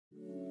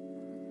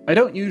I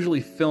don't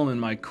usually film in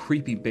my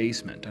creepy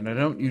basement, and I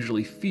don't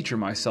usually feature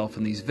myself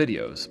in these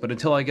videos, but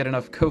until I get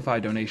enough Ko-Fi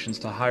donations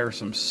to hire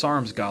some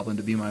SARMS goblin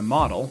to be my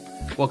model,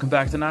 welcome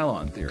back to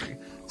Nylon Theory.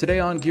 Today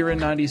on Gear in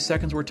 90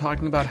 Seconds, we're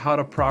talking about how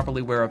to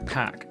properly wear a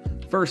pack.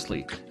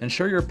 Firstly,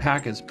 ensure your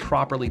pack is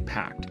properly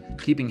packed,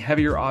 keeping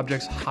heavier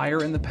objects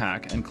higher in the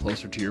pack and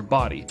closer to your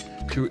body,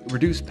 to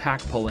reduce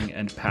pack pulling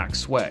and pack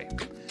sway.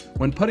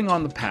 When putting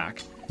on the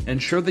pack,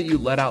 ensure that you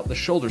let out the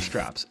shoulder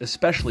straps,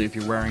 especially if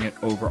you're wearing it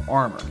over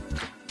armor.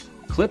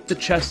 Clip the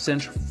chest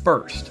cinch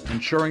first,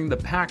 ensuring the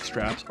pack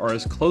straps are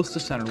as close to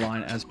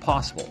centerline as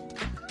possible.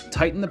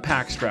 Tighten the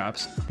pack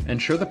straps,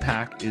 ensure the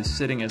pack is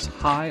sitting as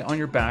high on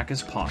your back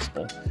as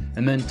possible,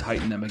 and then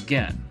tighten them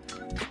again.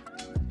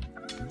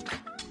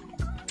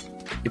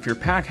 If your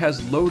pack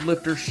has load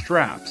lifter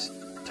straps,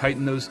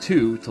 tighten those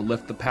too to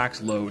lift the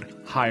pack's load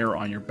higher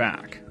on your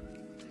back.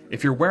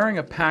 If you're wearing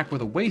a pack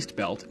with a waist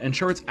belt,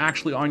 ensure it's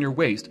actually on your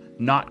waist,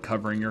 not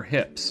covering your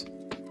hips.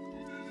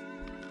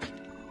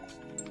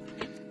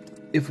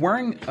 If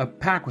wearing a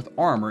pack with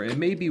armor, it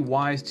may be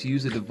wise to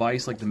use a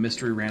device like the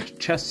Mystery Ranch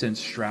chest cinch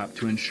strap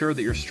to ensure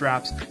that your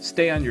straps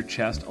stay on your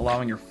chest,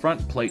 allowing your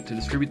front plate to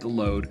distribute the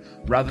load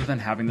rather than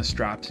having the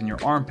straps in your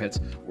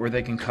armpits, where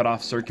they can cut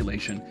off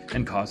circulation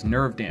and cause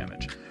nerve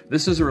damage.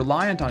 This is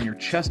reliant on your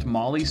chest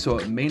molly, so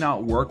it may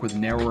not work with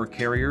narrower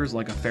carriers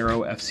like a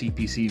Faro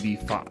FCPC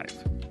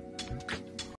V5.